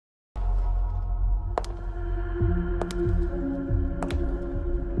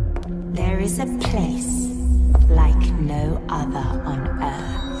is a place like no other on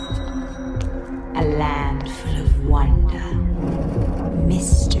earth. A land full of wonder,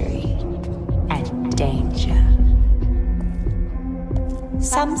 mystery, and danger.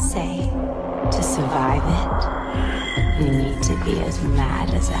 Some say to survive it, you need to be as mad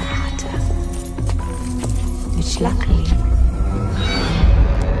as a hatter. Which luckily,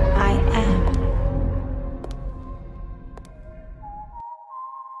 I am.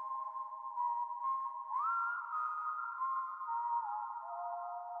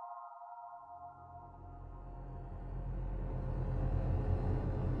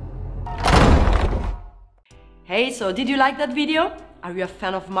 Hey, so did you like that video? Are you a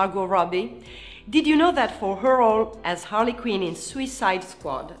fan of Margot Robbie? Did you know that for her role as Harley Quinn in Suicide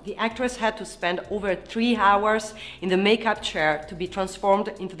Squad, the actress had to spend over 3 hours in the makeup chair to be transformed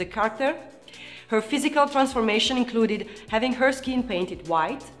into the character? Her physical transformation included having her skin painted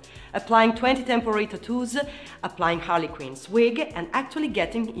white, applying 20 temporary tattoos, applying Harley Quinn's wig, and actually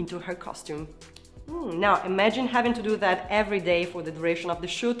getting into her costume. Now imagine having to do that every day for the duration of the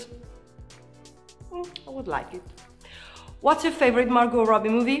shoot. I would like it. What's your favorite Margot Robbie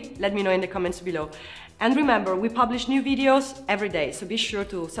movie? Let me know in the comments below. And remember, we publish new videos every day, so be sure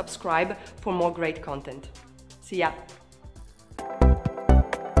to subscribe for more great content. See ya!